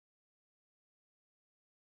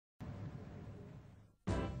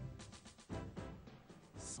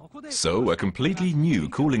So a completely new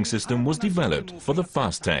cooling system was developed for the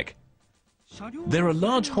fastek. There are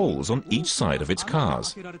large holes on each side of its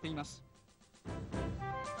cars.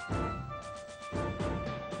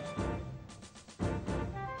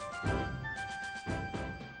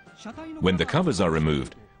 When the covers are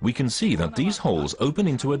removed, we can see that these holes open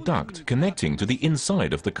into a duct connecting to the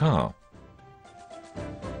inside of the car.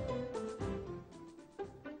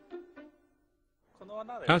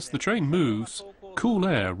 As the train moves, cool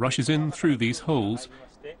air rushes in through these holes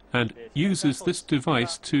and uses this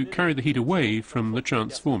device to carry the heat away from the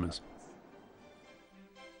transformers.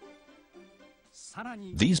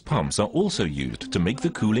 These pumps are also used to make the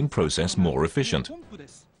cooling process more efficient.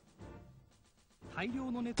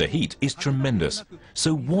 The heat is tremendous,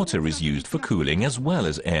 so water is used for cooling as well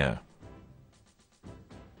as air.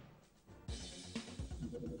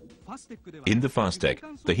 In the fastek,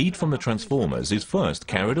 the heat from the transformers is first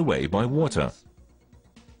carried away by water.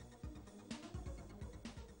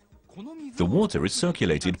 The water is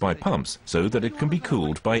circulated by pumps so that it can be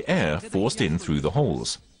cooled by air forced in through the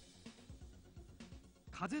holes.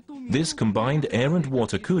 This combined air and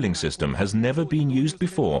water cooling system has never been used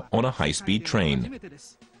before on a high-speed train.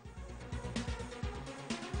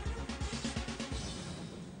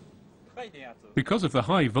 Because of the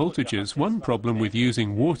high voltages, one problem with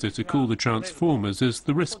using water to cool the transformers is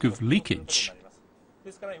the risk of leakage.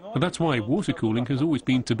 And that's why water cooling has always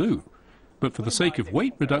been taboo. But for the sake of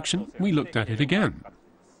weight reduction, we looked at it again.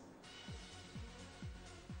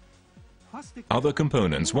 Other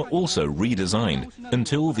components were also redesigned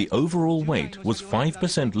until the overall weight was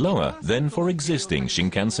 5% lower than for existing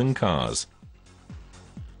Shinkansen cars.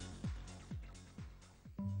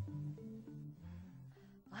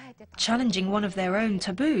 Challenging one of their own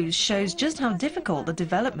taboos shows just how difficult the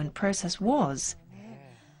development process was.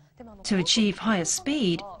 To achieve higher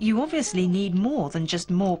speed, you obviously need more than just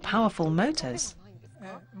more powerful motors.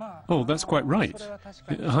 Oh, that's quite right.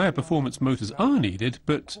 Higher performance motors are needed,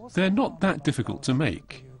 but they're not that difficult to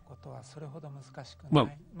make. Well,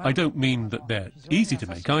 I don't mean that they're easy to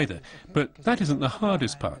make either, but that isn't the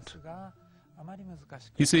hardest part.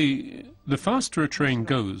 You see, the faster a train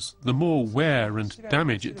goes, the more wear and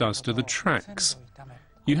damage it does to the tracks.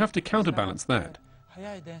 You have to counterbalance that.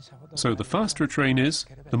 So the faster a train is,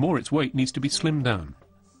 the more its weight needs to be slimmed down.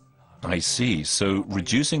 I see, so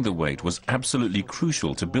reducing the weight was absolutely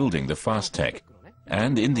crucial to building the fastek.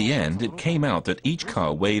 And in the end, it came out that each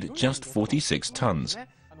car weighed just 46 tons.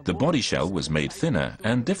 The body shell was made thinner,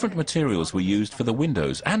 and different materials were used for the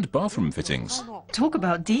windows and bathroom fittings. Talk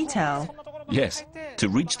about detail. Yes, to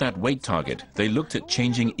reach that weight target, they looked at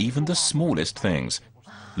changing even the smallest things.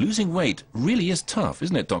 Losing weight really is tough,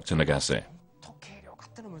 isn't it, Dr. Nagase?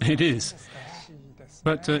 It is.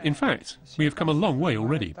 But in fact, we have come a long way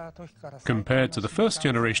already. Compared to the first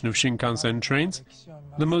generation of Shinkansen trains,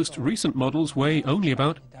 the most recent models weigh only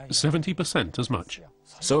about 70% as much.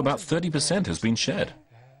 So about 30% has been shed.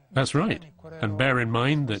 That's right. And bear in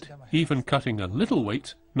mind that even cutting a little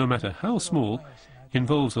weight, no matter how small,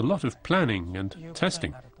 involves a lot of planning and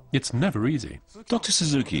testing. It's never easy. Dr.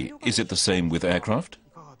 Suzuki, is it the same with aircraft?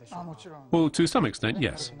 Well, to some extent,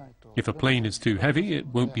 yes. If a plane is too heavy, it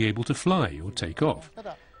won't be able to fly or take off.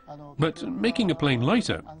 But making a plane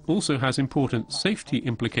lighter also has important safety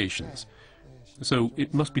implications, so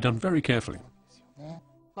it must be done very carefully.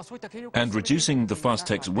 And reducing the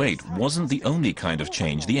fastek's weight wasn't the only kind of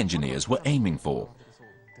change the engineers were aiming for.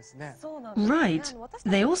 Right.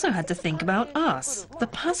 They also had to think about us, the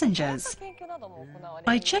passengers.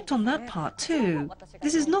 I checked on that part too.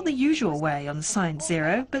 This is not the usual way on Science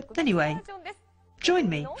Zero, but anyway, join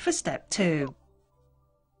me for step 2.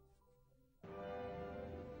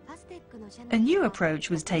 A new approach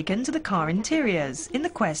was taken to the car interiors in the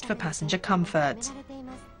quest for passenger comfort.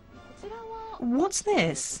 What's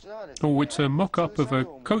this? Oh, it's a mock-up of a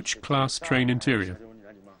coach-class train interior.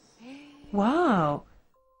 Wow!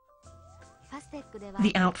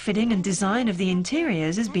 The outfitting and design of the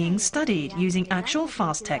interiors is being studied using actual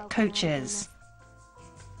fastek coaches.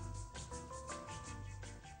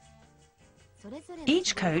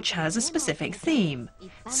 Each coach has a specific theme.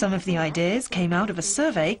 Some of the ideas came out of a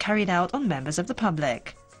survey carried out on members of the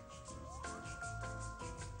public.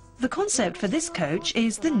 The concept for this coach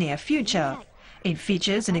is the near future. It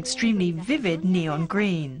features an extremely vivid neon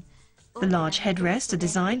green. The large headrests are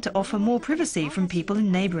designed to offer more privacy from people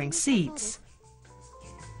in neighbouring seats.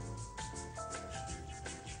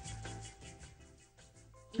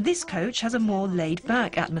 This coach has a more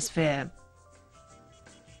laid-back atmosphere.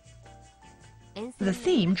 The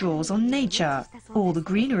theme draws on nature, all the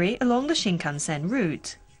greenery along the Shinkansen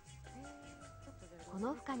route.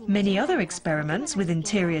 Many other experiments with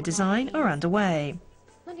interior design are underway.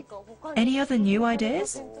 Any other new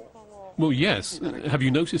ideas? Well, yes. Have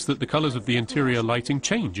you noticed that the colours of the interior lighting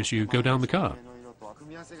change as you go down the car?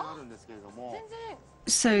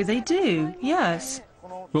 So they do, yes.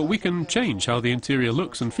 Well, we can change how the interior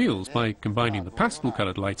looks and feels by combining the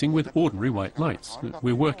pastel-coloured lighting with ordinary white lights.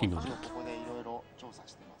 We're working on it.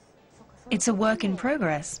 It's a work in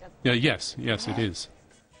progress. Yes, it is.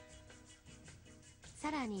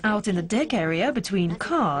 Out in the deck area between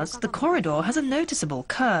cars, the corridor has a noticeable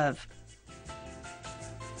curve.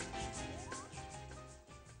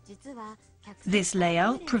 This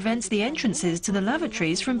layout prevents the entrances to the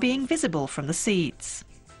lavatories from being visible from the seats.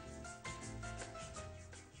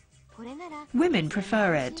 Women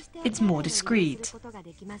prefer it. It's more discreet.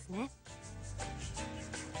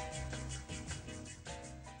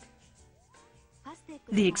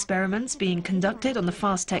 The experiments being conducted on the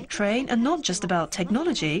fastek train are not just about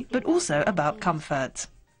technology, but also about comfort.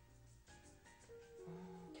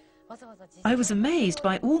 I was amazed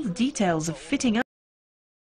by all the details of fitting